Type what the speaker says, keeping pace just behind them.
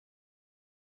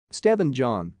Stevin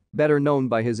John, better known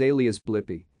by his alias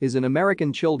Blippi, is an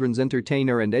American children's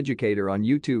entertainer and educator on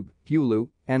YouTube, Hulu,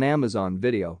 and Amazon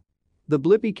Video. The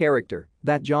Blippi character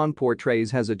that John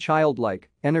portrays has a childlike,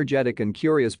 energetic and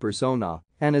curious persona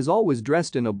and is always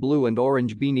dressed in a blue and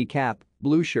orange beanie cap,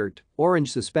 blue shirt,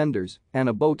 orange suspenders, and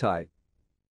a bow tie.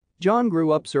 John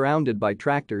grew up surrounded by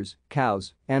tractors,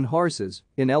 cows, and horses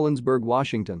in Ellensburg,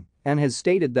 Washington, and has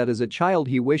stated that as a child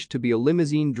he wished to be a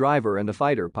limousine driver and a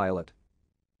fighter pilot.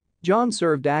 John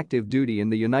served active duty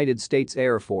in the United States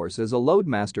Air Force as a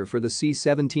loadmaster for the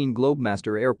C-17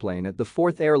 Globemaster airplane at the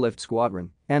 4th Airlift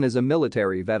Squadron and is a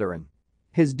military veteran.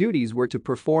 His duties were to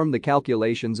perform the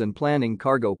calculations and planning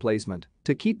cargo placement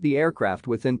to keep the aircraft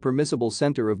within permissible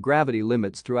center of gravity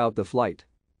limits throughout the flight.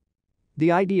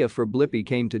 The idea for Blippi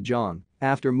came to John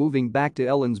after moving back to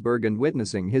Ellensburg and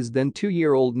witnessing his then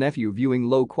 2-year-old nephew viewing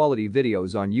low-quality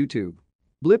videos on YouTube.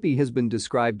 Blippi has been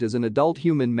described as an adult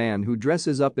human man who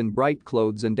dresses up in bright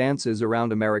clothes and dances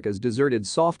around America's deserted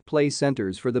soft play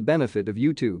centers for the benefit of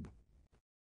YouTube.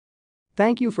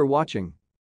 Thank you for watching.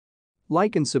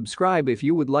 Like and subscribe if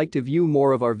you would like to view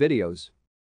more of our videos.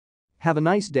 Have a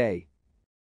nice day.